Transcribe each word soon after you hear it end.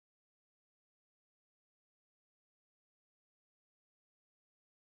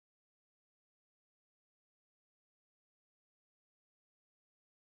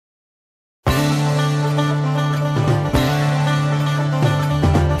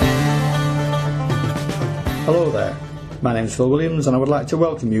my name's Phil Williams and I would like to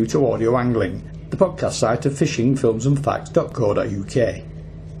welcome you to Audio Angling, the podcast site of fishingfilmsandfacts.co.uk.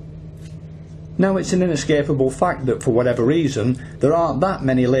 Now, it's an inescapable fact that for whatever reason there aren't that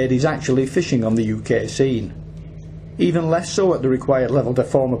many ladies actually fishing on the UK scene. Even less so at the required level to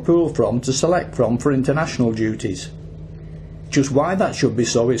form a pool from to select from for international duties. Just why that should be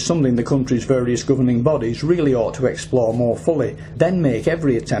so is something the country's various governing bodies really ought to explore more fully, then make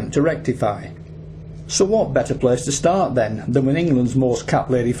every attempt to rectify. So what better place to start then than with England's most capped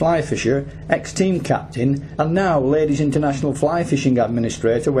lady fly fisher, ex-team captain and now Ladies International Fly Fishing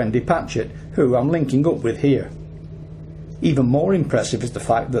Administrator Wendy Patchett, who I'm linking up with here. Even more impressive is the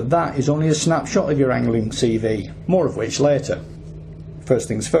fact that that is only a snapshot of your angling CV, more of which later. First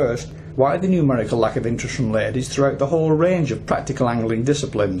things first, why the numerical lack of interest from ladies throughout the whole range of practical angling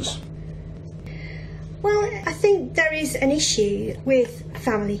disciplines? Well, I think there is an issue with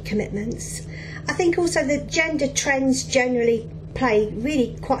family commitments. I think also the gender trends generally play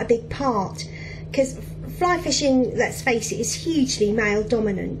really quite a big part, because fly fishing, let's face it, is hugely male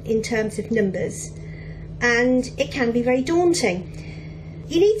dominant in terms of numbers, and it can be very daunting.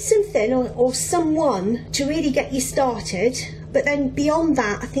 You need something or someone to really get you started, but then beyond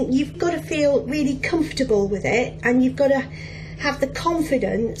that I think you've got to feel really comfortable with it and you've got to have the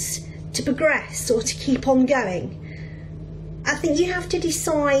confidence to progress or to keep on going. I think you have to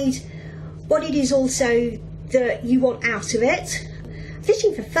decide what it is also that you want out of it.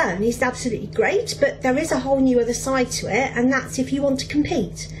 Fishing for fun is absolutely great, but there is a whole new other side to it, and that's if you want to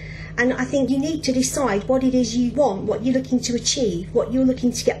compete. And I think you need to decide what it is you want, what you're looking to achieve, what you're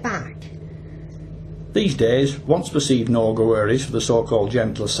looking to get back. These days, once perceived no-go areas for the so-called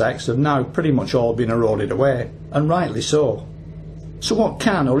gentler sex have now pretty much all been eroded away, and rightly so. So what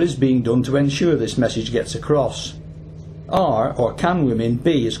can or is being done to ensure this message gets across? Are or can women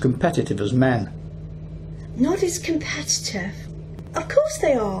be as competitive as men? Not as competitive? Of course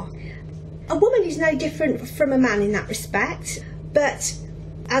they are. A woman is no different from a man in that respect, but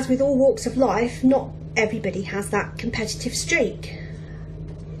as with all walks of life, not everybody has that competitive streak.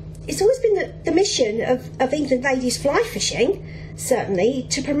 It's always been the mission of England Ladies Fly Fishing, certainly,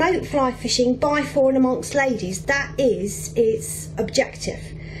 to promote fly fishing by, for and amongst ladies. That is its objective.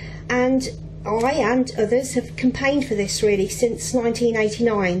 And I and others have campaigned for this really since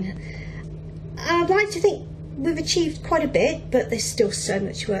 1989. And I'd like to think we've achieved quite a bit, but there's still so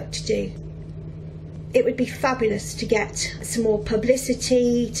much work to do. It would be fabulous to get some more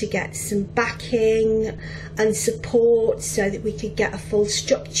publicity, to get some backing and support so that we could get a full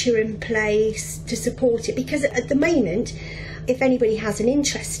structure in place to support it, because at the moment, if anybody has an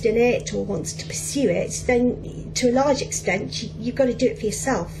interest in it or wants to pursue it, then to a large extent you've got to do it for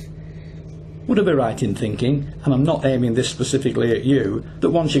yourself. Would I be right in thinking, and I'm not aiming this specifically at you, that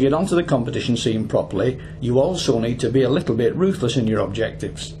once you get onto the competition scene properly, you also need to be a little bit ruthless in your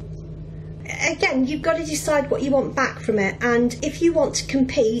objectives? Again, you've got to decide what you want back from it, and if you want to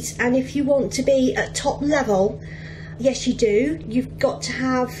compete and if you want to be at top level, yes you do, you've got to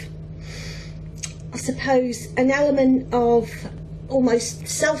have, I suppose, an element of almost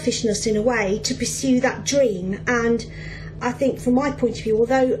selfishness in a way to pursue that dream. And I think from my point of view,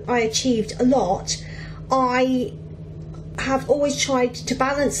 although I achieved a lot, I have always tried to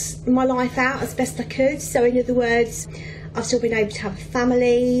balance my life out as best I could. So in other words, I've still been able to have a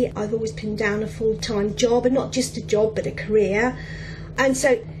family, I've always pinned down a full-time job, and not just a job but a career. And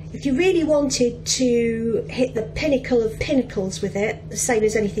so if you really wanted to hit the pinnacle of pinnacles with it, the same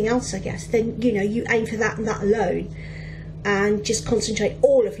as anything else I guess, then you aim for that and that alone and just concentrate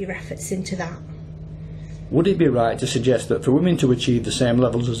all of your efforts into that. Would it be right to suggest that for women to achieve the same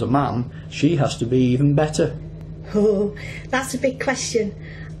levels as a man, she has to be even better? Oh, that's a big question.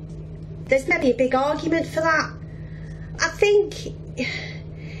 There's maybe a big argument for that. I think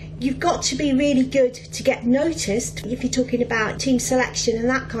you've got to be really good to get noticed. If you're talking about team selection and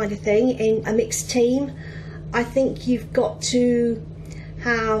that kind of thing in a mixed team, I think you've got to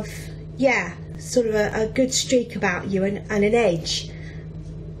have, sort of a good streak about you and an edge.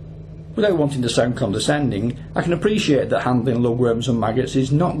 Without wanting to sound condescending, I can appreciate that handling lugworms and maggots is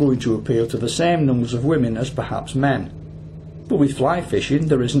not going to appeal to the same numbers of women as perhaps men. But with fly fishing,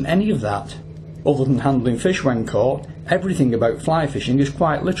 there isn't any of that. Other than handling fish when caught, everything about fly fishing is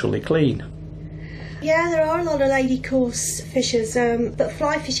quite literally clean. Yeah, there are a lot of lady course fishers, but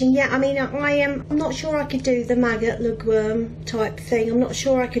fly fishing, I'm not sure I could do the maggot lugworm type thing. I'm not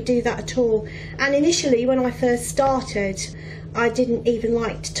sure I could do that at all. And initially, when I first started, I didn't even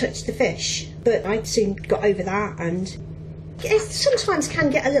like to touch the fish, but I soon got over that. And It sometimes can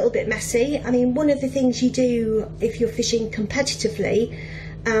get a little bit messy. I mean, one of the things you do if you're fishing competitively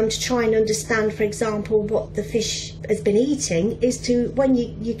to try and understand, for example, what the fish has been eating is to, when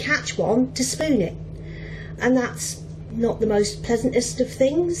you catch one, to spoon it. And that's not the most pleasantest of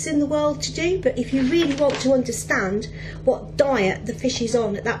things in the world to do, but if you really want to understand what diet the fish is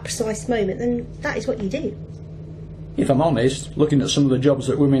on at that precise moment, then that is what you do. If I'm honest, looking at some of the jobs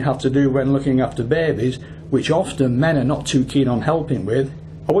that women have to do when looking after babies, which often men are not too keen on helping with,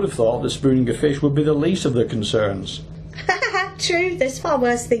 I would have thought that spooning a fish would be the least of their concerns. True, there's far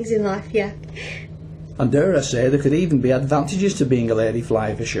worse things in life, yeah. And dare I say, there could even be advantages to being a lady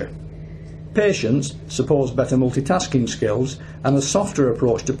fly fisher. Patience, suppose better multitasking skills, and a softer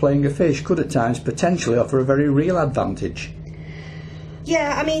approach to playing a fish could at times potentially offer a very real advantage.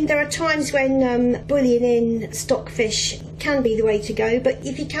 Yeah, I mean, there are times when bullying in stockfish can be the way to go, but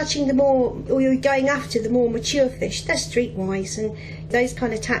if you're catching the more, or you're going after the more mature fish, they're streetwise, and those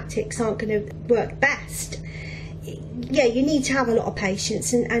kind of tactics aren't going to work best. Yeah, you need to have a lot of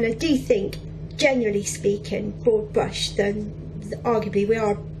patience, and I do think, generally speaking, broad brush, then arguably we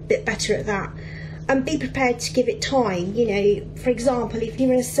are a bit better at that. And be prepared to give it time. You know, for example, if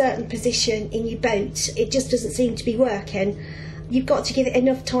you're in a certain position in your boat, it just doesn't seem to be working, you've got to give it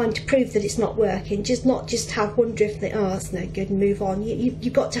enough time to prove that it's not working, not just have one drift and think, oh, it's no good, and move on.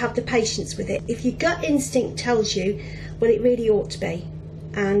 You've got to have the patience with it. If your gut instinct tells you, well, it really ought to be,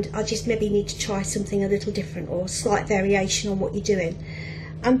 and I just maybe need to try something a little different or a slight variation on what you're doing,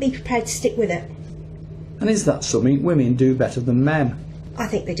 and be prepared to stick with it. And is that something women do better than men? I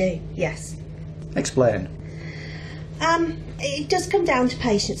think they do, yes. Explain. It does come down to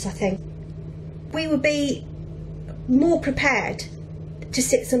patience, I think. We would be more prepared to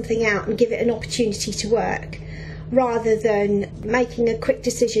sit something out and give it an opportunity to work, rather than making a quick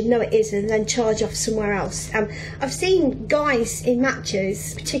decision, no it isn't, and then charge off somewhere else. I've seen guys in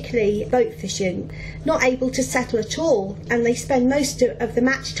matches, particularly boat fishing, not able to settle at all, and they spend most of the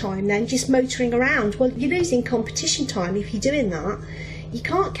match time then just motoring around. Well, you're losing competition time if you're doing that. You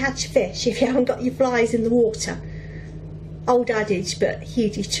can't catch fish if you haven't got your flies in the water. Old adage, but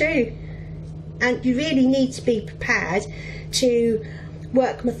hugely true. And you really need to be prepared to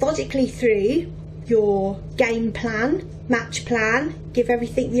work methodically through your game plan, match plan, give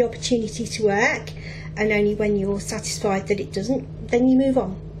everything the opportunity to work, and only when you're satisfied that it doesn't, then you move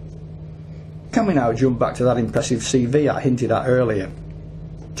on. Can we now jump back to that impressive CV I hinted at earlier?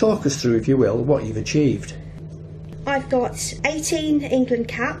 Talk us through, if you will, what you've achieved. I've got 18 England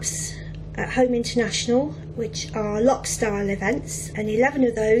caps at home international, which are lock style events, and 11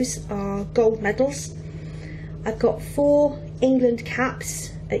 of those are gold medals. I've got 4 England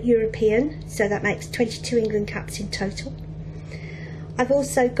caps at European, so that makes 22 England caps in total. I've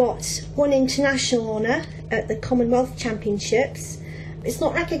also got 1 international honour at the Commonwealth Championships. It's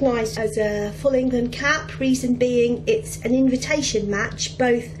not recognised as a full England cap, reason being it's an invitation match,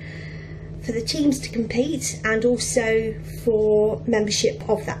 both for the teams to compete and also for membership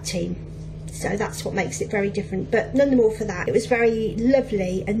of that team. So that's what makes it very different, but none the more for that. It was very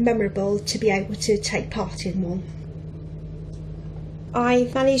lovely and memorable to be able to take part in one.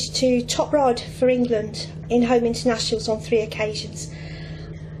 I managed to top rod for England in home internationals on 3 occasions.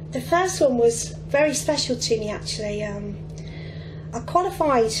 The first one was very special to me actually. I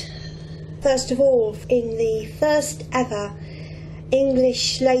qualified first of all in the first ever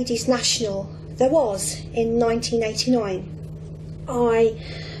English Ladies National there was in 1989. I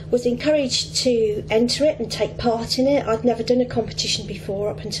was encouraged to enter it and take part in it. I'd never done a competition before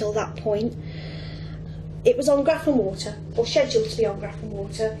up until that point. It was on Grafham Water, or scheduled to be on Grafham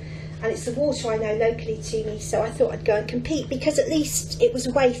Water, and it's the water I know locally to me, so I thought I'd go and compete, because at least it was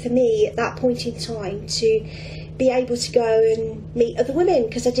a way for me at that point in time to be able to go and meet other women,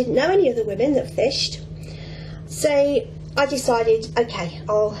 because I didn't know any other women that fished. So I decided, okay,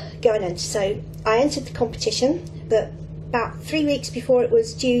 I'll go and enter. So I entered the competition, but about 3 weeks before it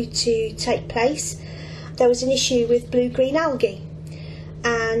was due to take place, there was an issue with blue-green algae,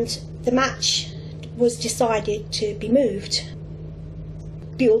 and the match was decided to be moved.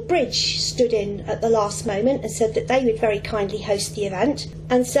 Buell Bridge stood in at the last moment and said that they would very kindly host the event,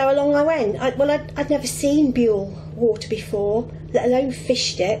 and so along I went. I'd never seen Buell water before, let alone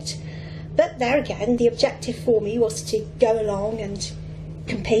fished it, but there again the objective for me was to go along and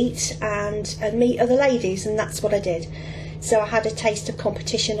compete and meet other ladies, and that's what I did. So I had a taste of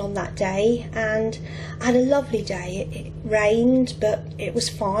competition on that day, and I had a lovely day. It rained, but it was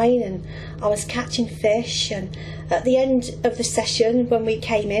fine, and I was catching fish. And at the end of the session, when we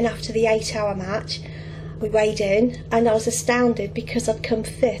came in after the 8-hour match, we weighed in, and I was astounded because I'd come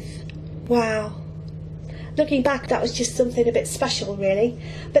 5th. Wow. looking back, that was just something a bit special, really.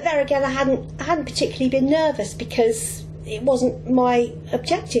 But there again, I hadn't particularly been nervous because it wasn't my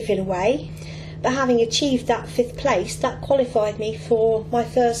objective in a way. But having achieved that 5th place, that qualified me for my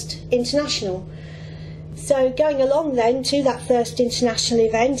first international. So going along then to that first international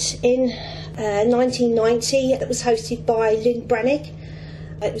event in 1990, that was hosted by Lynn Brennick.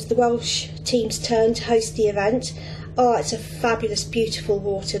 It was the Welsh team's turn to host the event. Oh, it's a fabulous, beautiful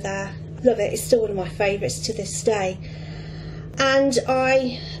water there. Love it, it's still one of my favourites to this day. And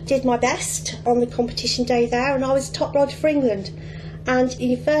I did my best on the competition day there, and I was top rod for England. And in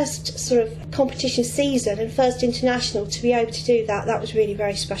your first sort of competition season and first international, to be able to do that, that was really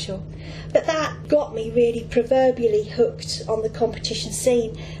very special. But that got me really proverbially hooked on the competition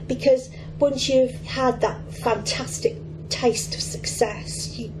scene, because once you've had that fantastic taste of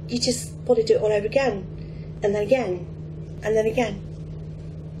success, you just want to do it all over again, and then again, and then again.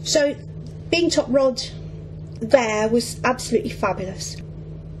 So being top rod there was absolutely fabulous.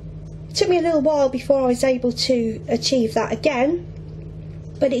 It took me a little while before I was able to achieve that again,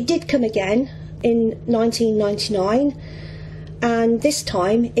 but it did come again in 1999, and this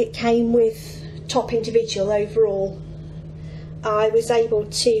time it came with top individual overall. I was able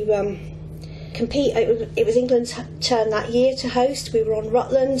to compete. It was England's turn that year to host. We were on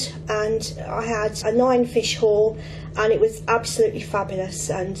Rutland, and I had a 9-fish haul, and it was absolutely fabulous.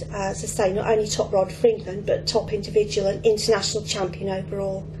 And as I say, not only top rod for England, but top individual and international champion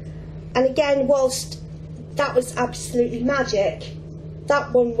overall. And again, whilst that was absolutely magic,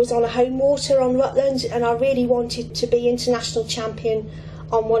 that one was on a home water on Rutland, and I really wanted to be international champion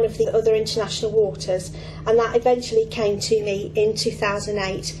on one of the other international waters, and that eventually came to me in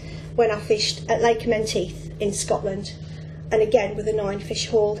 2008 when I fished at Lake Menteith in Scotland, and again with a 9-fish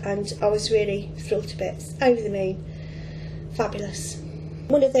haul, and I was really thrilled to bits, over the moon, fabulous.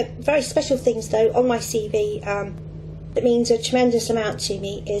 One of the very special things though on my CV that means a tremendous amount to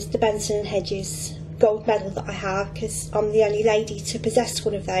me is the Benson and Hedges gold medal that I have, because I'm the only lady to possess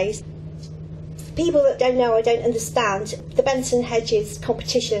one of those. For people that don't know or don't understand, the Benson and Hedges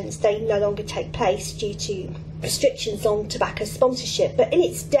competitions, they no longer take place due to restrictions on tobacco sponsorship, but in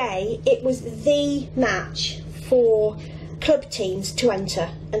its day it was the match for club teams to enter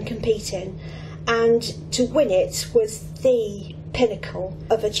and compete in, and to win it was the pinnacle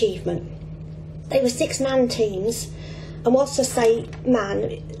of achievement. They were 6-man teams, and whilst I say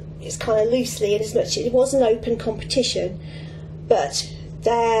man, it's kind of loosely, in as much it was an open competition, but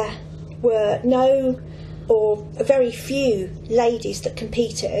there were no or very few ladies that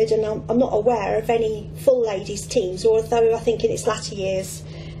competed, and I'm not aware of any full ladies teams, although I think in its latter years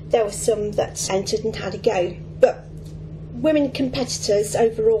there were some that entered and had a go. But women competitors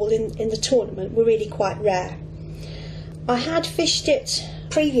overall in the tournament were really quite rare. I had fished it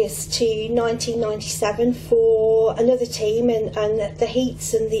previous to 1997 for another team and the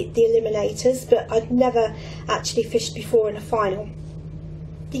heats and the eliminators, but I'd never actually fished before in a final.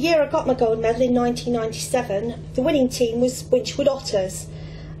 The year I got my gold medal in 1997, the winning team was Winchwood Otters,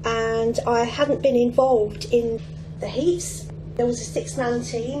 and I hadn't been involved in the heats. There was a 6-man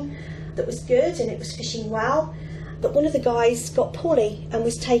team that was good and it was fishing well, but one of the guys got poorly and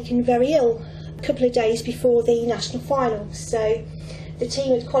was taken very ill a couple of days before the national final. So the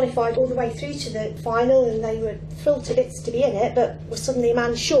team had qualified all the way through to the final and they were thrilled to bits to be in it, but were suddenly a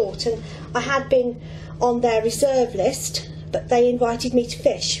man short, and I had been on their reserve list, but they invited me to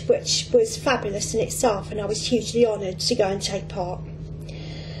fish, which was fabulous in itself, and I was hugely honoured to go and take part.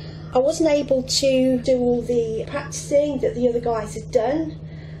 I wasn't able to do all the practising that the other guys had done,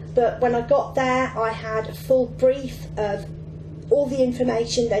 but when I got there I had a full brief of all the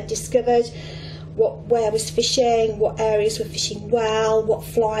information they'd discovered, where was fishing, what areas were fishing well, what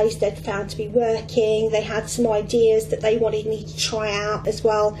flies they'd found to be working. They had some ideas that they wanted me to try out as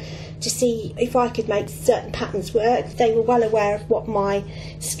well to see if I could make certain patterns work. They were well aware of what my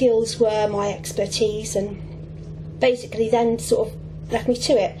skills were, my expertise, and basically then sort of left me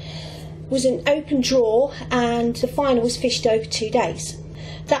to it. It was an open draw and the final was fished over 2 days.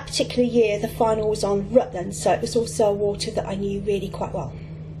 That particular year the final was on Rutland, so it was also a water that I knew really quite well.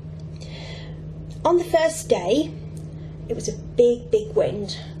 On the first day, it was a big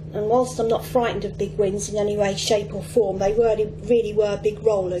wind, and whilst I'm not frightened of big winds in any way, shape or form, they really were big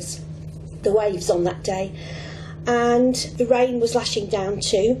rollers, the waves on that day, and the rain was lashing down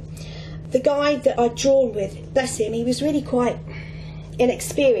too. The guy that I'd drawn with, bless him, he was really quite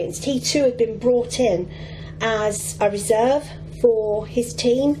inexperienced. He too had been brought in as a reserve for his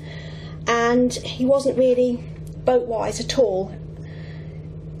team, and he wasn't really boat wise at all.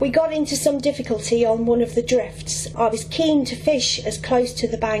 We got into some difficulty on one of the drifts. I was keen to fish as close to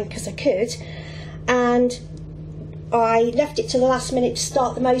the bank as I could, and I left it till the last minute to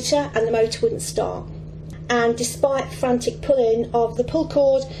start the motor, and the motor wouldn't start. And despite frantic pulling of the pull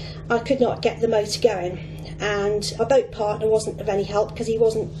cord, I could not get the motor going. And my boat partner wasn't of any help because he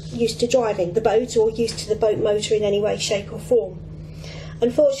wasn't used to driving the boat or used to the boat motor in any way, shape or form.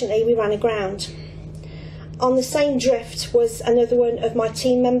 Unfortunately, we ran aground. On the same drift was another one of my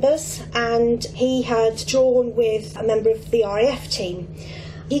team members, and he had drawn with a member of the RAF team.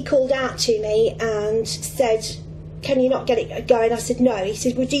 He called out to me and said, "Can you not get it going?" I said, "No." He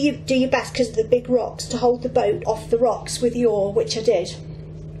said, "Well, do your best because of the big rocks to hold the boat off the rocks with the oar," which I did.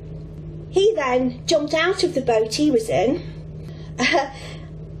 He then jumped out of the boat he was in,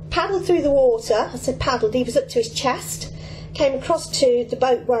 paddled through the water. I said paddled, he was up to his chest, came across to the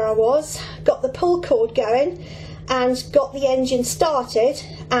boat where I was, got the pull cord going and got the engine started,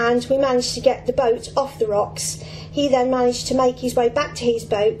 and we managed to get the boat off the rocks. He then managed to make his way back to his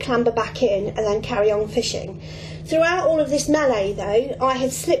boat, clamber back in and then carry on fishing. Throughout all of this melee though, I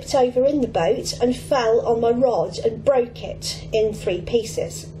had slipped over in the boat and fell on my rod and broke it in 3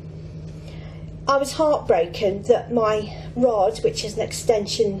 pieces. I was heartbroken that my rod, which is an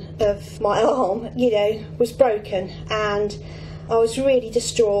extension of my arm, was broken, and I was really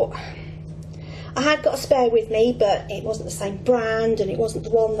distraught. I had got a spare with me, but it wasn't the same brand and it wasn't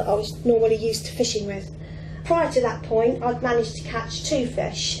the one that I was normally used to fishing with. Prior to that point, I'd managed to catch 2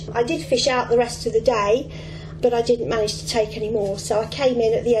 fish. I did fish out the rest of the day, but I didn't manage to take any more, so I came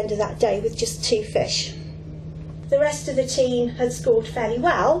in at the end of that day with just 2 fish. The rest of the team had scored fairly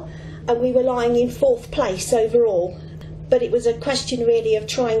well, and we were lying in 4th place overall. But it was a question really of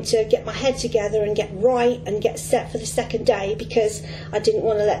trying to get my head together and get right and get set for the second day, because I didn't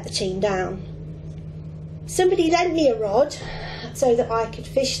want to let the team down. Somebody lent me a rod so that I could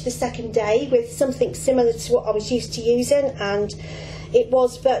fish the second day with something similar to what I was used to using, and it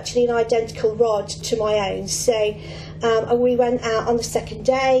was virtually an identical rod to my own. So we went out on the second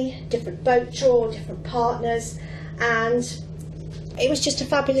day, different boat draw, different partners, and it was just a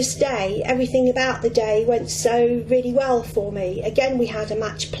fabulous day. Everything about the day went so really well for me. Again, we had a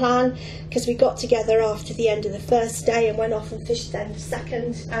match plan because we got together after the end of the first day and went off and fished then the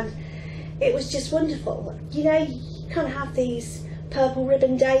second, and it was just wonderful. You kind of have these purple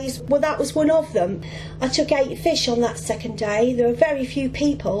ribbon days. Well, that was one of them. I took 8 fish on that second day. There were very few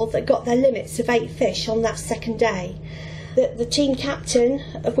people that got their limits of 8 fish on that second day. The team captain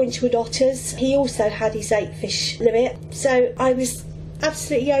of Winchwood Otters, he also had his 8 fish limit, so I was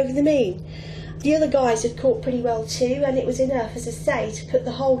absolutely over the moon. The other guys had caught pretty well too, and it was enough, as I say, to put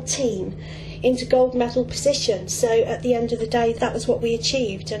the whole team into gold medal position. So at the end of the day, that was what we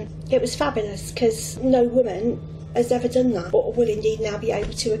achieved, and it was fabulous because no woman has ever done that, or will indeed now be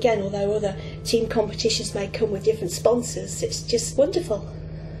able to again, although other team competitions may come with different sponsors. It's just wonderful,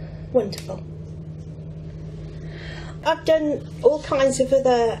 wonderful. I've done all kinds of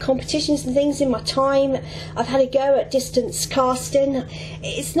other competitions and things in my time. I've had a go at distance casting.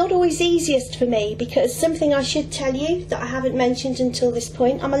 It's not always easiest for me because something I should tell you that I haven't mentioned until this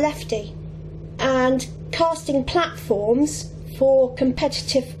point, I'm a lefty. And casting platforms for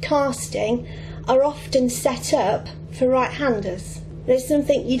competitive casting are often set up for right-handers. There's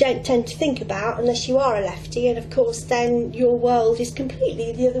something you don't tend to think about unless you are a lefty, and of course then your world is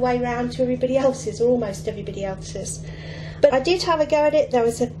completely the other way round to everybody else's, or almost everybody else's. But I did have a go at it. There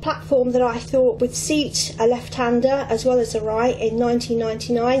was a platform that I thought would suit a left-hander as well as a right in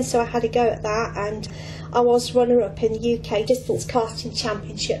 1999, so I had a go at that, and I was runner-up in the UK Distance Casting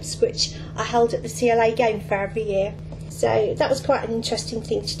Championships, which I held at the CLA Game Fair every year. So that was quite an interesting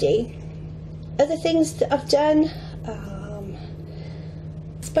thing to do. Other things that I've done,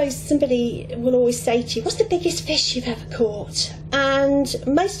 I suppose somebody will always say to you, what's the biggest fish you've ever caught? And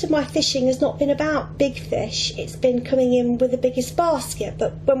most of my fishing has not been about big fish, it's been coming in with the biggest basket.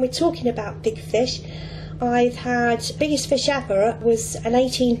 But when we're talking about big fish, I've had, biggest fish ever was an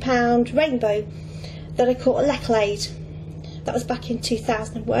 18-pound rainbow that I caught at Lechlade. That was back in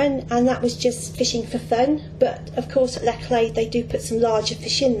 2001, and that was just fishing for fun. But of course at Lechlade they do put some larger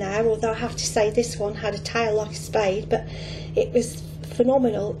fish in there, although I have to say this one had a tail like a spade, but it was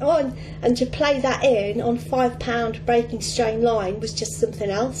phenomenal. Oh, and to play that in on 5-pound breaking strain line was just something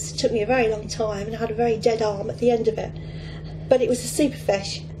else. It took me a very long time and I had a very dead arm at the end of it, but it was a super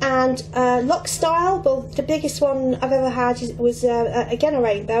fish. And lock style, well, the biggest one I've ever had was again a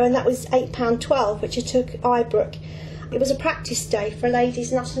rainbow, and that was £8.12, which I took Ibrook. It was a practice day for a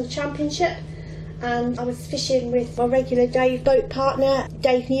ladies' national championship, and I was fishing with my regular boat partner,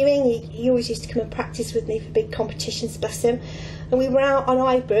 Dave Newing. He always used to come and practice with me for big competitions, bless him. and we were out on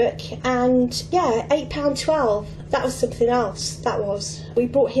Ibrook, and yeah, £8.12. That was something else, that was. We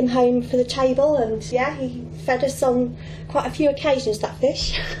brought him home for the table, and yeah, he fed us on quite a few occasions, that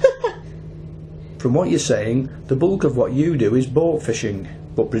fish. From what you're saying, the bulk of what you do is boat fishing,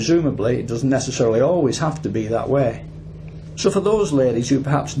 but presumably it doesn't necessarily always have to be that way. So for those ladies who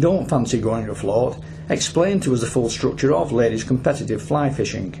perhaps don't fancy going afloat, explain to us the full structure of ladies' competitive fly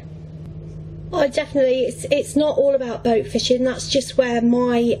fishing. Well, definitely, it's not all about boat fishing. That's just where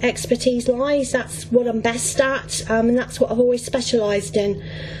my expertise lies. That's what I'm best at, and that's what I've always specialised in.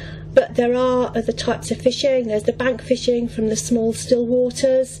 But there are other types of fishing. There's the bank fishing from the small still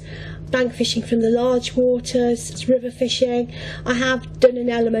waters, bank fishing from the large waters, river fishing. I have done an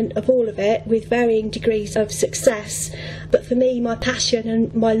element of all of it with varying degrees of success. But for me, my passion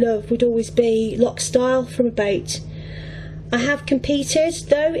and my love would always be lock style from a boat. I have competed,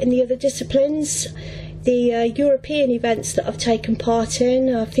 though, in the other disciplines. The European events that I've taken part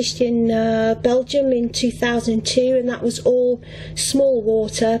in, I fished in Belgium in 2002, and that was all small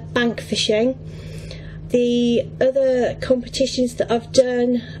water bank fishing. The other competitions that I've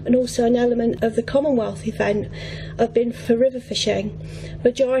done, and also an element of the Commonwealth event, have been for river fishing.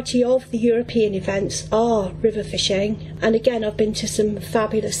 Majority of the European events are river fishing, and again I've been to some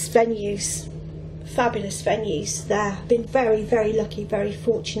fabulous venues there. Been very, very lucky, very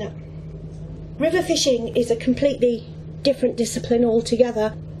fortunate. River fishing is a completely different discipline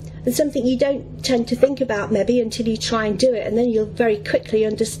altogether, and something you don't tend to think about maybe until you try and do it, and then you'll very quickly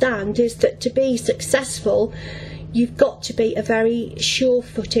understand is that to be successful you've got to be a very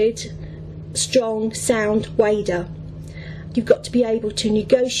sure-footed, strong, sound wader. You've got to be able to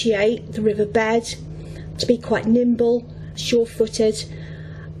negotiate the river bed, to be quite nimble, sure-footed,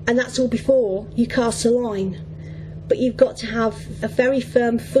 and that's all before you cast a line. But you've got to have a very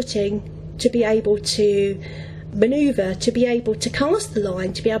firm footing to be able to manoeuvre, to be able to cast the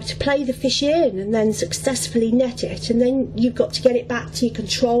line, to be able to play the fish in and then successfully net it, and then you've got to get it back to your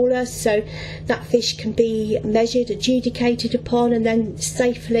controller so that fish can be measured, adjudicated upon, and then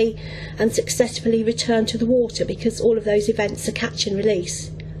safely and successfully returned to the water, because all of those events are catch and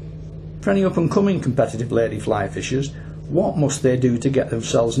release. For any up-and-coming competitive lady fly fishers, what must they do to get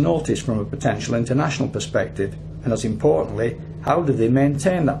themselves noticed from a potential international perspective? And as importantly, how do they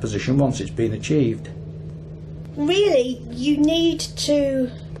maintain that position once it's been achieved? Really, you need to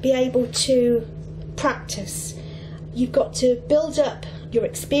be able to practice. You've got to build up your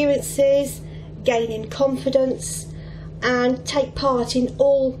experiences, gain in confidence, and take part in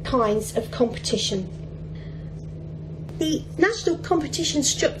all kinds of competition. The national competition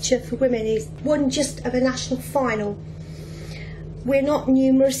structure for women is one just of a national final. We're not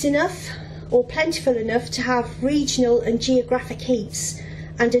numerous enough or plentiful enough to have regional and geographic heats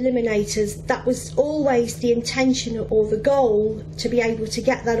and eliminators. That was always the intention or the goal, to be able to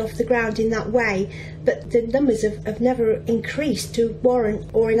get that off the ground in that way, but the numbers have never increased to warrant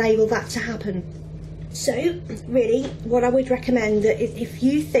or enable that to happen. So really what I would recommend, that if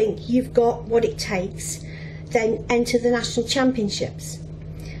you think you've got what it takes, then enter the national championships.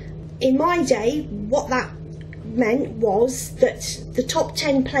 In my day, what that meant was that the top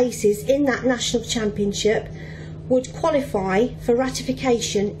 10 places in that national championship would qualify for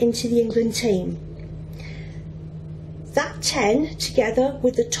ratification into the England team. That 10, together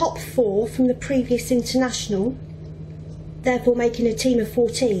with the top 4 from the previous international, therefore making a team of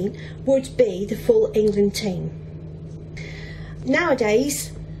 14, would be the full England team.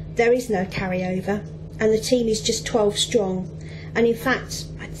 Nowadays there is no carryover, and the team is just 12 strong, and in fact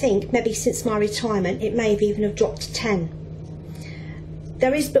I think maybe since my retirement it may have even have dropped to 10.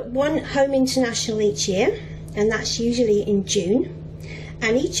 There is but one home international each year, and that's usually in June,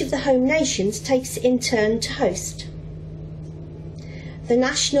 and each of the home nations takes it in turn to host. The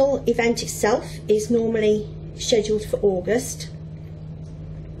national event itself is normally scheduled for August,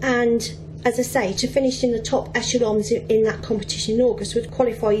 and as I say, to finish in the top echelons in that competition in August would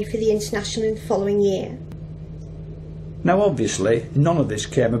qualify you for the international in the following year. Now obviously none of this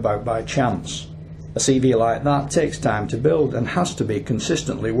came about by chance. A CV like that takes time to build and has to be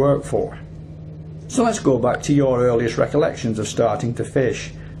consistently worked for. So let's go back to your earliest recollections of starting to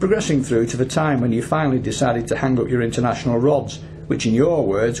fish, progressing through to the time when you finally decided to hang up your international rods, which in your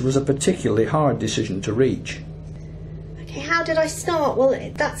words was a particularly hard decision to reach. Okay, how did I start? Well,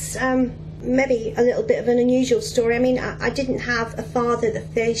 that's maybe a little bit of an unusual story. I mean, I didn't have a father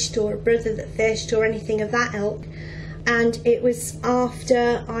that fished or a brother that fished or anything of that ilk, and it was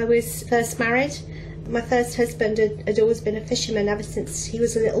after I was first married. My first husband had always been a fisherman ever since he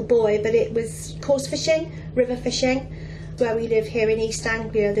was a little boy, but it was coarse fishing, river fishing. Where we live here in East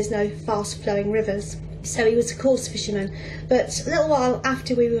Anglia, there's no fast flowing rivers. So he was a coarse fisherman. But a little while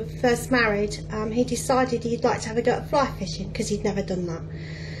after we were first married, he decided he'd like to have a go at fly fishing, because he'd never done that.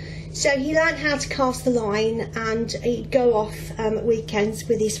 So he learned how to cast the line, and he'd go off at weekends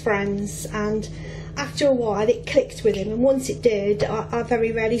with his friends, and after a while it clicked with him, and once it did, I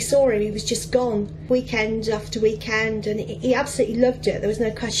very rarely saw him. He was just gone, weekend after weekend, and he absolutely loved it. There was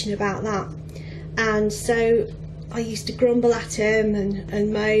no question about that. And so I used to grumble at him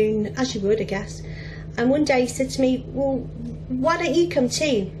and moan, as you would, I guess. And one day he said to me, well, why don't you come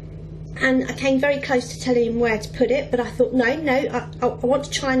too? And I came very close to telling him where to put it, but I thought, no, I want to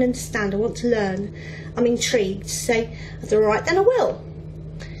try and understand, I want to learn, I'm intrigued. So I thought, all right, then I will.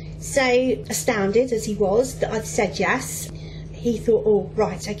 So, astounded as he was that I'd said yes, he thought, oh,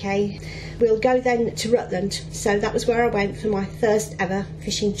 right, okay, we'll go then to Rutland. So that was where I went for my first ever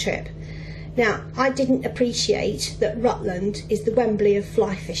fishing trip. Now, I didn't appreciate that Rutland is the Wembley of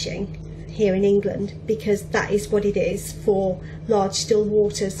fly fishing here in England, because that is what it is for large still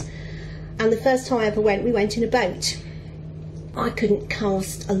waters. And the first time I ever went, we went in a boat. I couldn't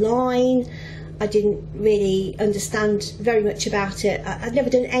cast a line, I didn't really understand very much about it. I'd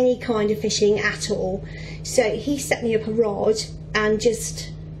never done any kind of fishing at all. So he set me up a rod and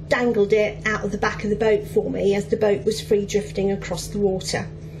just dangled it out of the back of the boat for me as the boat was free drifting across the water.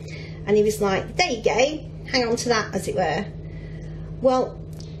 And he was like, there you go, hang on to that, as it were. Well,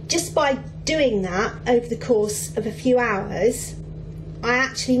 just by doing that over the course of a few hours, I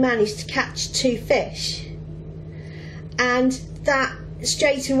actually managed to catch 2 fish. And that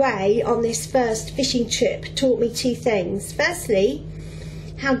straight away on this first fishing trip taught me 2 things. Firstly,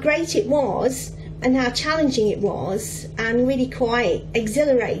 how great it was and how challenging it was, and really quite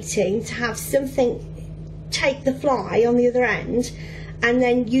exhilarating to have something take the fly on the other end and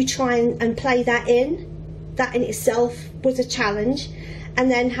then you try and play that in. That in itself was a challenge. And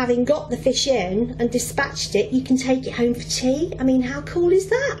then having got the fish in and dispatched it, you can take it home for tea. I mean, how cool is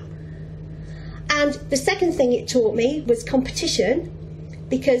that? And the second thing it taught me was competition,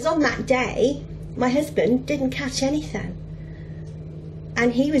 because on that day my husband didn't catch anything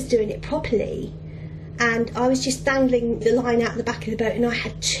and he was doing it properly, and I was just dangling the line out the back of the boat and I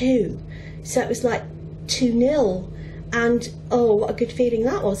had 2, so it was like 2-0, and oh, what a good feeling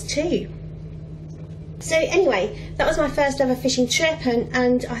that was too. So anyway, that was my first ever fishing trip,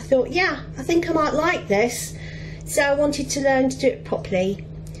 and I thought, yeah, I think I might like this. So I wanted to learn to do it properly.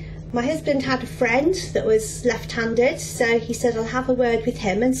 My husband had a friend that was left-handed, so he said, I'll have a word with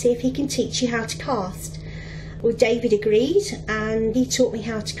him and see if he can teach you how to cast. Well, David agreed, and he taught me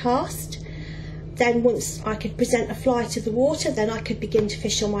how to cast. Then once I could present a fly to the water, then I could begin to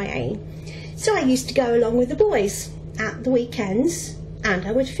fish on my own. So I used to go along with the boys at the weekends, and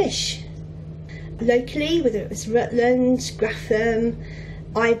I would fish. Locally, whether it was Rutland, Gratham,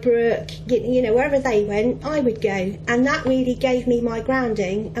 Ibrook, you know, wherever they went, I would go, and that really gave me my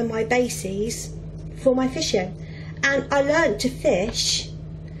grounding and my bases for my fishing. And I learnt to fish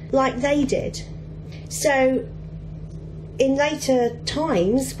like they did. So in later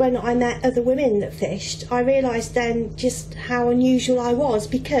times, when I met other women that fished, I realised then just how unusual I was,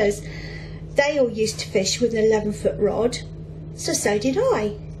 because they all used to fish with an 11-foot rod, so did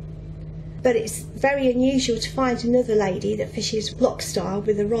I. But it's very unusual to find another lady that fishes block style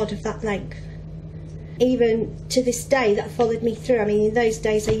with a rod of that length. Even to this day, that followed me through. I mean, in those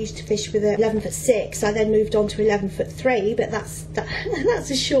days I used to fish with a 11'6". I then moved on to 11'3", but that's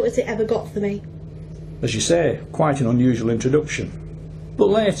as short as it ever got for me. As you say, quite an unusual introduction. But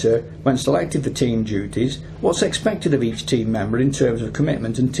later, when selected for team duties, what's expected of each team member in terms of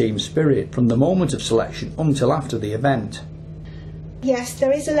commitment and team spirit from the moment of selection until after the event? Yes,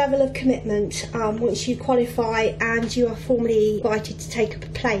 there is a level of commitment once you qualify and you are formally invited to take up a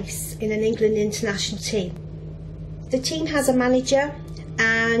place in an England international team. The team has a manager,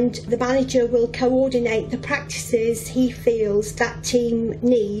 and the manager will coordinate the practices he feels that team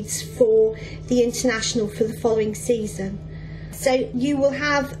needs for the international for the following season. So you will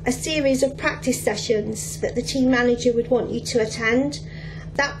have a series of practice sessions that the team manager would want you to attend.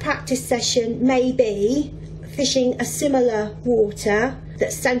 That practice session may be fishing a similar water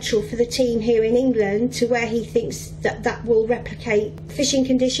that's central for the team here in England to where he thinks that will replicate fishing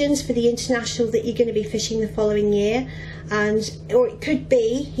conditions for the international that you're going to be fishing the following year. Or it could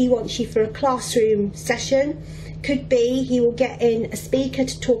be he wants you for a classroom session, could be he will get in a speaker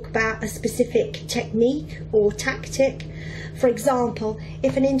to talk about a specific technique or tactic. For example,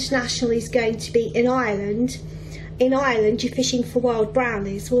 if an international is going to be in Ireland you're fishing for wild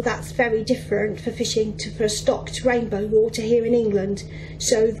brownies. Well, that's very different for fishing for a stocked rainbow water here in England.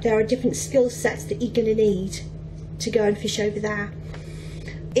 So there are different skill sets that you're going to need to go and fish over there.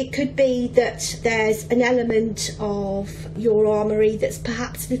 It could be that there's an element of your armoury that's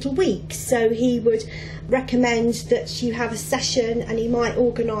perhaps a little weak, so he would recommend that you have a session, and he might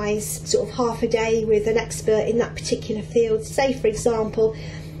organise sort of half a day with an expert in that particular field. Say, for example,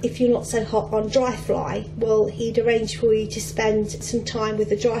 if you're not so hot on dry fly, well, he'd arrange for you to spend some time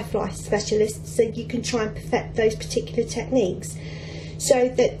with a dry fly specialist so you can try and perfect those particular techniques. So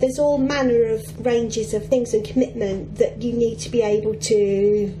that there's all manner of ranges of things and commitment that you need to be able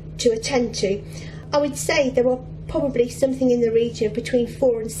to attend to. I would say there are probably something in the region of between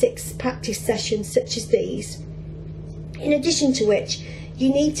 4 and 6 practice sessions such as these. In addition to which, you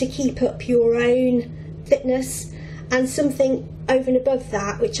need to keep up your own fitness, and something over and above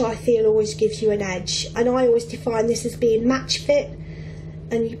that which I feel always gives you an edge. And I always define this as being match fit.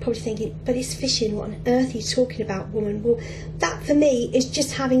 And you're probably thinking, but it's fishing, what on earth are you talking about, woman? Well, that for me is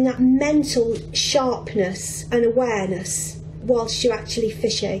just having that mental sharpness and awareness whilst you're actually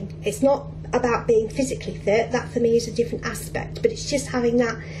fishing. It's not about being physically fit, that for me is a different aspect, but it's just having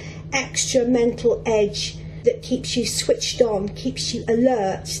that extra mental edge that keeps you switched on, keeps you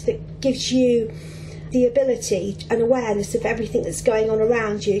alert, that gives you the ability and awareness of everything that's going on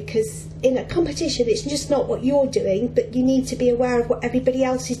around you, because in a competition it's just not what you're doing, but you need to be aware of what everybody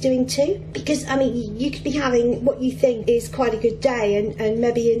else is doing too. Because I mean, you could be having what you think is quite a good day, and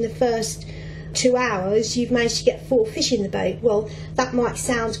maybe in the first 2 hours you've managed to get 4 fish in the boat. Well, that might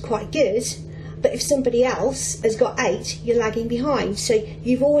sound quite good, but if somebody else has got 8, you're lagging behind. So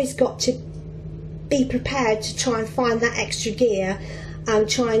you've always got to be prepared to try and find that extra gear and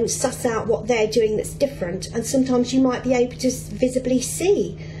try and suss out what they're doing that's different. And sometimes you might be able to visibly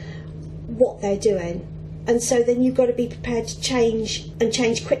see what they're doing, and so then you've got to be prepared to change, and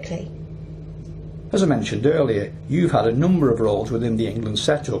change quickly. As I mentioned earlier, you've had a number of roles within the England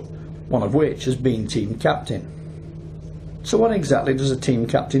setup, one of which has been team captain. So what exactly does a team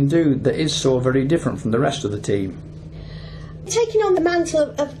captain do that is so very different from the rest of the team? Taking on the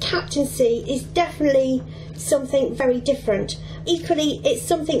mantle of captaincy is definitely something very different. Equally, it's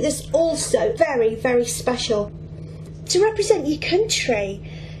something that's also very, very special. To represent your country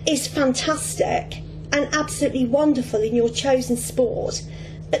is fantastic and absolutely wonderful in your chosen sport,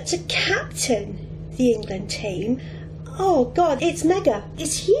 but to captain the England team, oh God, it's mega,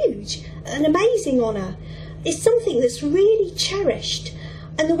 it's huge, an amazing honour. It's something that's really cherished,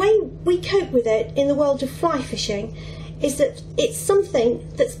 and the way we cope with it in the world of fly fishing is that it's something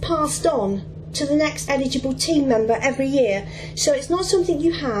that's passed on to the next eligible team member every year. So it's not something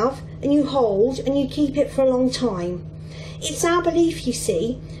you have and you hold and you keep it for a long time. It's our belief, you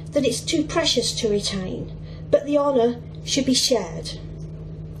see, that it's too precious to retain, but the honour should be shared.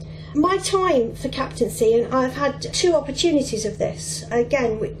 My time for captaincy, and I've had 2 opportunities of this,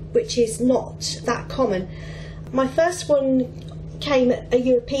 again, which is not that common. My first one came at a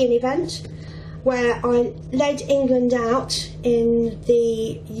European event where I led England out in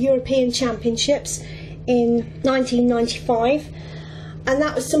the European Championships in 1995, and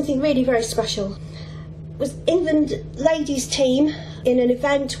that was something really very special. It was England ladies team in an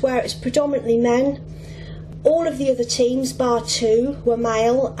event where it was predominantly men. All of the other teams, bar 2, were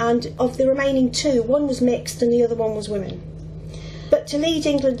male, and of the remaining 2, one was mixed and the other one was women. But to lead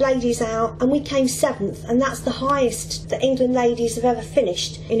England ladies out, and we came 7th, and that's the highest that England ladies have ever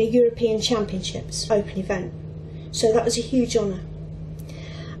finished in a European Championships open event. So that was a huge honour.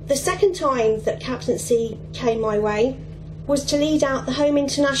 The second time that captaincy came my way was to lead out the home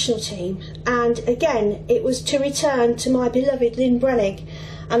international team, and again it was to return to my beloved Lynn Brennig.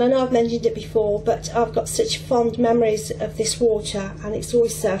 And I know I've mentioned it before, but I've got such fond memories of this water, and it's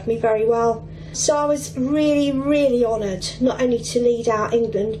always served me very well. So I was really, really honoured not only to lead out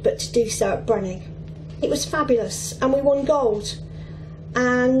England, but to do so at Brennig. It was fabulous, and we won gold,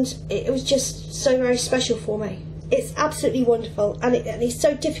 and it was just so very special for me. It's absolutely wonderful, and it's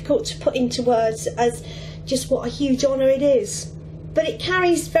so difficult to put into words as just what a huge honour it is. But it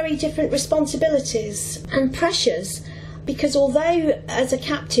carries very different responsibilities and pressures, because although as a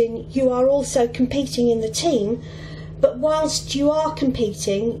captain you are also competing in the team, but whilst you are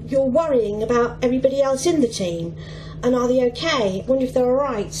competing, you're worrying about everybody else in the team. And are they okay? I wonder if they're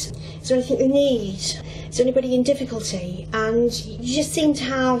alright. Is there anything they need? Is there anybody in difficulty? And you just seem to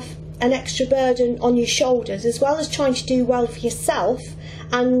have an extra burden on your shoulders, as well as trying to do well for yourself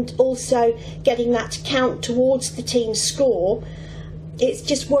and also getting that to count towards the team's score. It's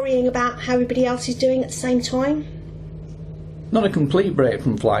just worrying about how everybody else is doing at the same time. Not a complete break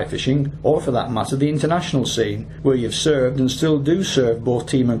from fly fishing, or for that matter the international scene, where you've served and still do serve both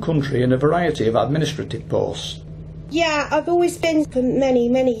team and country in a variety of administrative posts. Yeah, I've always been for many,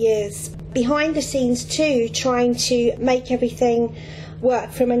 many years behind the scenes too, trying to make everything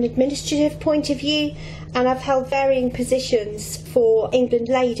worked from an administrative point of view, and I've held varying positions for England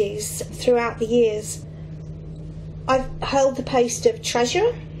ladies throughout the years. I've held the post of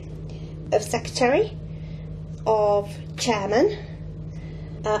treasurer, of secretary, of chairman.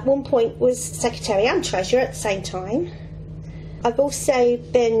 At one point was secretary and treasurer at the same time. I've also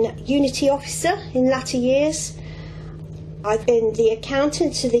been unity officer in latter years. I've been the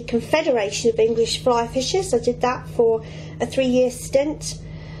accountant to the Confederation of English Fly Fishers. I did that for a 3-year stint.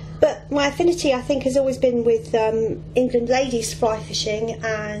 But my affinity, I think, has always been with England ladies fly fishing,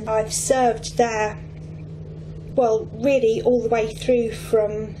 and I've served there, well, really all the way through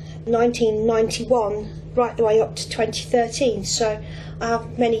from 1991 right the way up to 2013, so I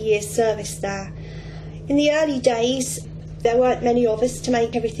have many years service there. In the early days there weren't many of us to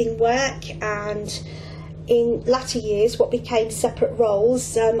make everything work, and in latter years what became separate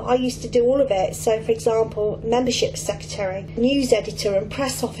roles, I used to do all of it. So for example, membership secretary, news editor and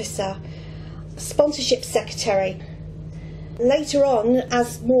press officer, sponsorship secretary. Later on,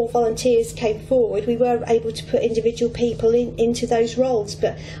 as more volunteers came forward, we were able to put individual people into those roles,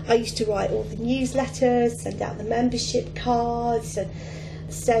 but I used to write all the newsletters, send out the membership cards and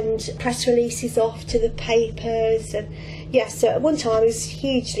send press releases off to the papers, and yes, so at one time I was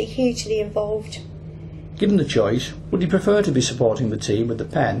hugely involved. Given the choice, would you prefer to be supporting the team with the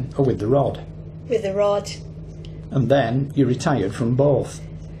pen or with the rod? With the rod. And then you retired from both.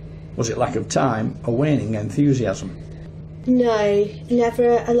 Was it lack of time or waning enthusiasm? No,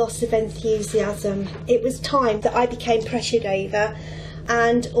 never a loss of enthusiasm. It was time that I became pressured over,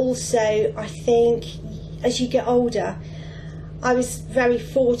 and also I think as you get older, I was very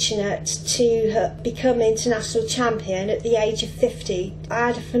fortunate to have become international champion at the age of 50. I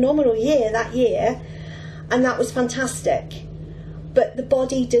had a phenomenal year that year, and that was fantastic. But the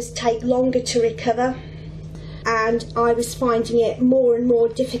body does take longer to recover, and I was finding it more and more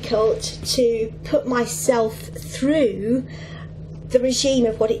difficult to put myself through the regime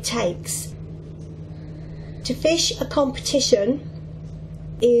of what it takes. To fish a competition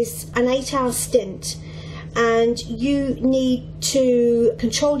is an 8-hour stint, and you need to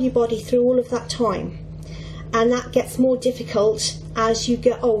control your body through all of that time, and that gets more difficult as you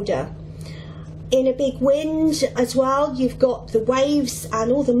get older. In a big wind as well, you've got the waves and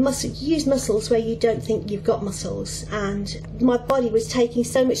all the muscles. You use muscles where you don't think you've got muscles, and my body was taking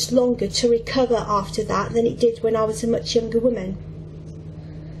so much longer to recover after that than it did when I was a much younger woman.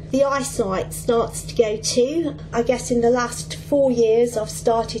 The eyesight starts to go too. I guess in the last 4 years I've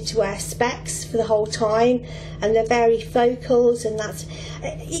started to wear specs for the whole time, and they're varifocals, and that's,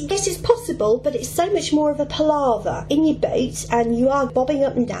 I guess it's possible, but it's so much more of a palaver in your boat, and you are bobbing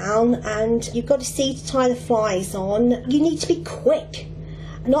up and down, and you've got to see to tie the flies on. You need to be quick,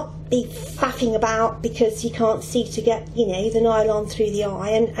 not be faffing about because you can't see to get, the nylon through the eye,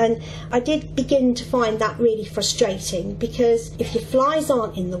 and I did begin to find that really frustrating, because if your flies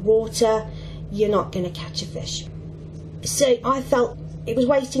aren't in the water, you're not going to catch a fish. So I felt it was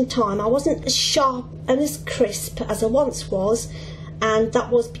wasting time. I wasn't as sharp and as crisp as I once was, and that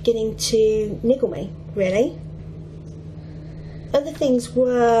was beginning to niggle me, really. Other things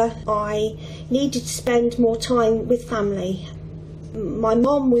were I needed to spend more time with family. My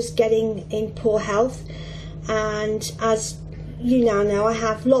mum was getting in poor health, and as you now know, I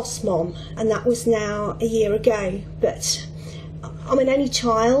have lost mum, and that was now a year ago. But I'm an only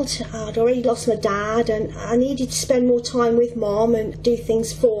child. I'd already lost my dad, and I needed to spend more time with mum and do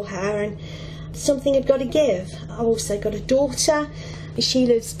things for her, and something had got to give. I've also got a daughter. She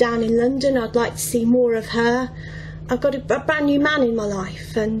lives down in London. I'd like to see more of her. I've got a brand new man in my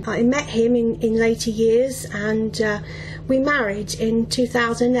life, and I met him in later years, and we married in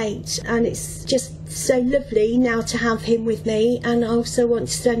 2008, and it's just so lovely now to have him with me, and I also want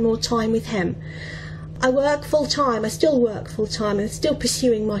to spend more time with him. I work full time. I still work full time. I'm still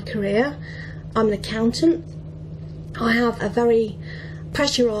pursuing my career. I'm an accountant. I have a very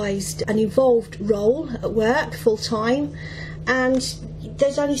pressurised and involved role at work full time, and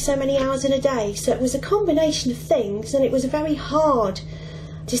there's only so many hours in a day, so it was a combination of things, and it was a very hard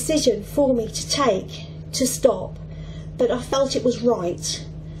decision for me to take, to stop, but I felt it was right.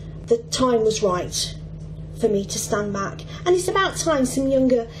 The time was right for me to stand back, and it's about time some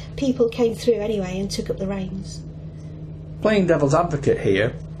younger people came through anyway and took up the reins. Playing devil's advocate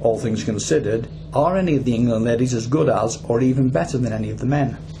here, all things considered, are any of the England ladies as good as, or even better than any of the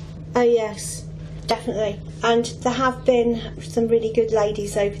men? Oh yes, definitely. And there have been some really good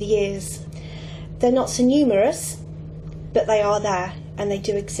ladies over the years. They're not so numerous, but they are there, and they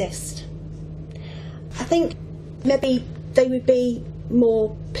do exist. I think maybe they would be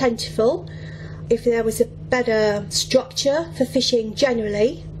more plentiful if there was a better structure for fishing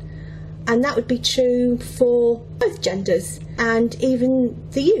generally, and that would be true for both genders and even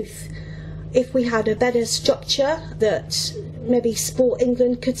the youth. If we had a better structure that maybe Sport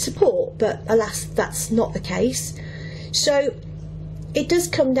England could support, but alas, that's not the case. So it does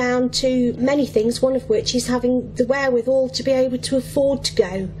come down to many things, one of which is having the wherewithal to be able to afford to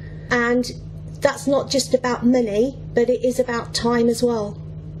go. And that's not just about money, but it is about time as well.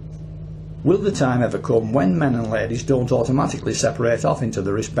 Will the time ever come when men and ladies don't automatically separate off into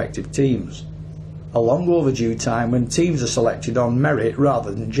their respective teams? A long overdue time when teams are selected on merit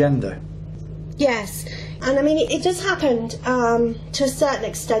rather than gender. Yes, and I mean it does happen to a certain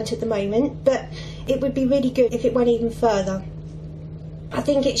extent at the moment, but it would be really good if it went even further. I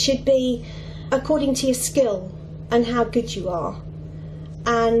think it should be according to your skill and how good you are.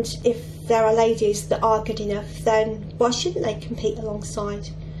 And if there are ladies that are good enough, then why shouldn't they compete alongside?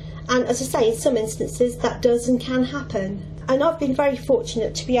 And as I say, in some instances that does and can happen. And I've been very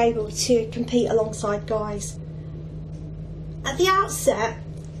fortunate to be able to compete alongside guys. At the outset,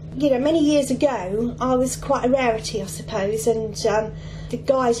 you know, many years ago, I was quite a rarity, I suppose, and the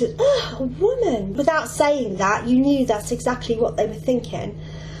guys were, oh, a woman. Without saying that, you knew that's exactly what they were thinking.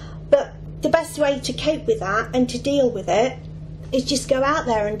 But the best way to cope with that and to deal with it is just go out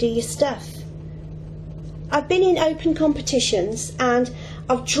there and do your stuff. I've been in open competitions and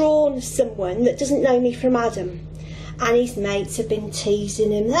I've drawn someone that doesn't know me from Adam. And his mates have been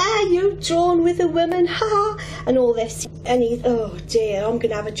teasing him, you've drawn with a woman, ha, and all this. And he's, oh dear, I'm going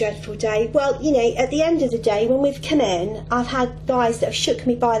to have a dreadful day. Well, you know, at the end of the day, when we've come in, I've had guys that have shook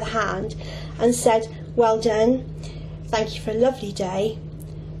me by the hand and said, well done, thank you for a lovely day,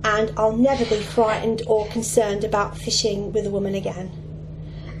 and I'll never be frightened or concerned about fishing with a woman again.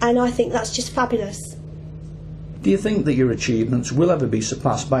 And I think that's just fabulous. Do you think that your achievements will ever be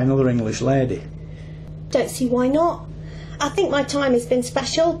surpassed by another English lady? Don't see why not. I think my time has been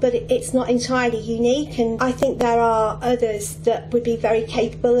special, but it's not entirely unique, and I think there are others that would be very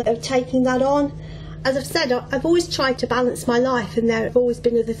capable of taking that on. As I've said, I've always tried to balance my life, and there have always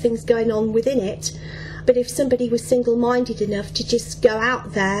been other things going on within it. But if somebody was single-minded enough to just go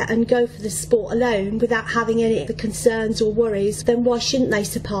out there and go for the sport alone without having any of the concerns or worries, then why shouldn't they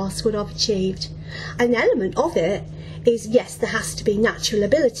surpass what I've achieved? An element of it is, yes, there has to be natural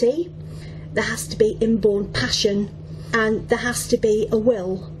ability, there has to be inborn passion, and there has to be a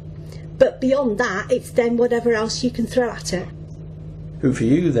will. But beyond that, it's then whatever else you can throw at it. Who for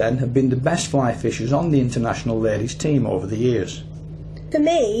you then have been the best fly fishers on the international ladies team over the years? For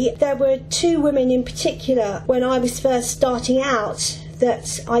me, there were two women in particular when I was first starting out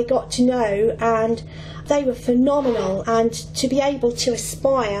that I got to know, and they were phenomenal, and to be able to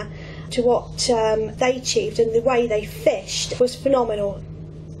aspire to what they achieved and the way they fished was phenomenal.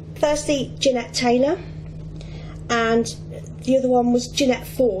 Firstly, Jeanette Taylor, and the other one was Jeanette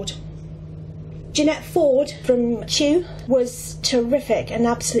Ford. Jeanette Ford from Kew was terrific and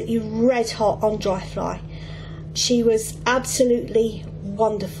absolutely red hot on dry fly. She was absolutely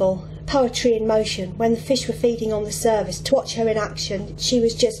wonderful. Poetry in motion. When the fish were feeding on the surface, to watch her in action, she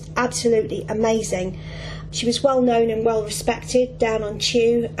was just absolutely amazing. She was well known and well respected down on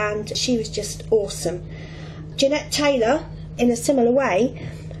Kew, and she was just awesome. Jeanette Taylor, in a similar way,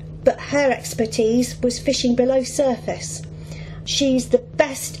 but her expertise was fishing below surface. She's the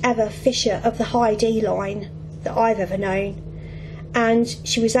best ever fisher of the high D line that I've ever known, and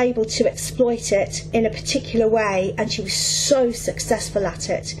she was able to exploit it in a particular way, and she was so successful at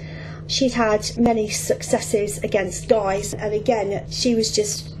it. She'd had many successes against guys, and again she was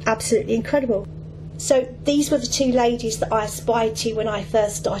just absolutely incredible. So these were the two ladies that I aspired to when I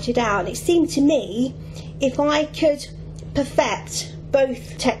first started out, and it seemed to me if I could perfect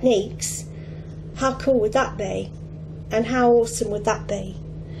both techniques, how cool would that be? And how awesome would that be?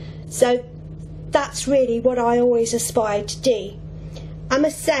 So that's really what I always aspired to do. I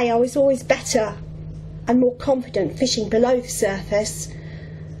must say I was always better and more confident fishing below the surface,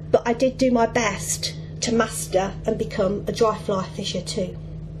 but I did do my best to master and become a dry fly fisher too.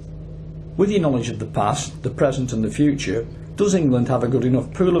 With your knowledge of the past, the present and the future, does England have a good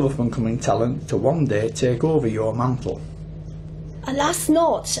enough pool of up-and-coming talent to one day take over your mantle? Alas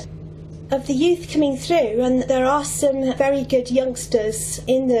not. Of the youth coming through, and there are some very good youngsters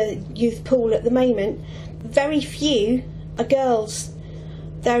in the youth pool at the moment, very few are girls.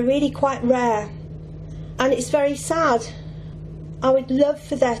 They're really quite rare, and it's very sad. I would love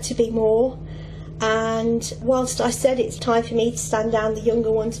for there to be more, and whilst I said it's time for me to stand down the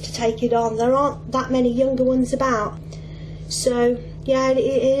younger ones to take it on, there aren't that many younger ones about. So yeah, it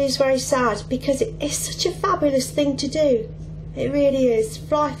is very sad, because it is such a fabulous thing to do. It really is.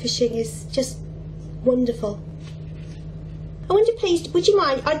 Fly fishing is just wonderful. I wonder, please, would you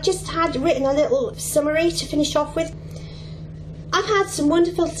mind, I just had written a little summary to finish off with. I've had some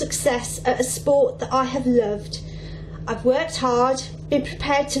wonderful success at a sport that I have loved. I've worked hard, been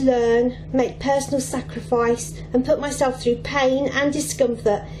prepared to learn, make personal sacrifice and put myself through pain and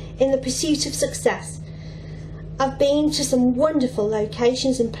discomfort in the pursuit of success. I've been to some wonderful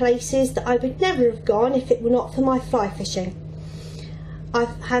locations and places that I would never have gone if it were not for my fly fishing.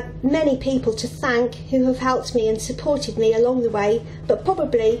 I've had many people to thank who have helped me and supported me along the way, but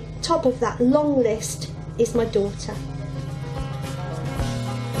probably top of that long list is my daughter.